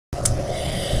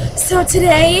So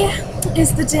today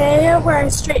is the day where I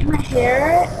straighten my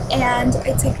hair and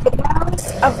I take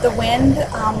videos of the wind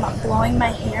blowing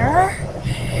my hair.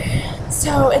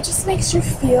 So it just makes you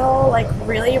feel like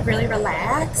really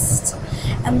relaxed,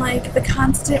 and like the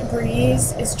constant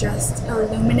breeze is just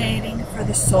illuminating for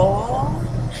the soul.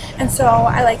 And so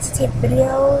I like to take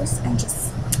videos and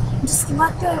just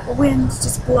let the wind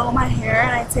just blow my hair,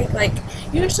 and I take like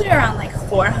usually around like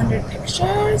 400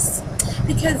 pictures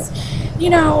because, you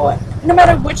know, no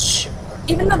matter which,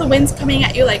 even though the wind's coming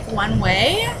at you like one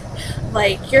way,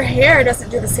 like your hair doesn't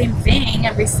do the same thing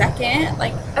every second.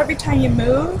 Like every time you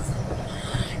move,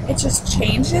 it just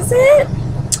changes it.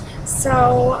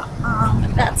 So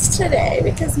that's today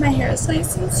because my hair is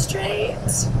nice and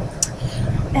straight.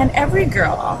 And every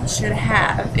girl should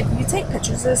have, if you take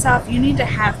pictures of yourself, you need to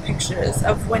have pictures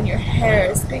of when your hair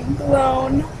is being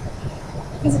blown,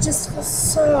 because it just feels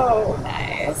so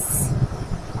nice.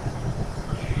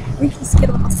 We can just get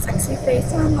a little sexy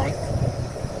face on, like,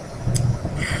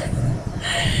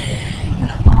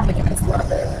 and all the guys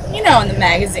love it. You know, in the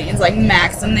magazines, like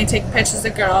Maxim, they take pictures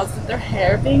of girls with their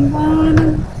hair being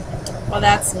blown. Well,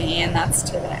 that's me, and that's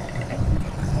today.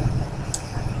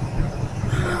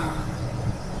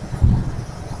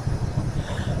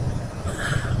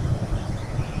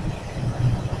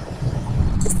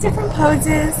 Different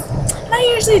poses, and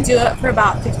I usually do it for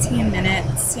about 15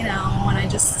 minutes, you know, and I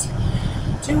just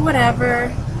do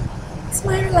whatever. It's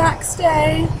my relaxed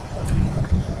day.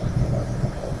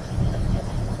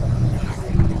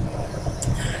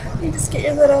 You just get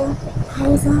your little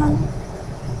pose on.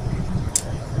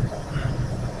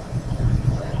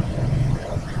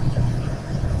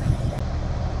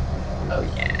 Oh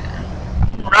yeah,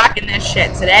 I'm rocking this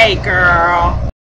shit today, girl.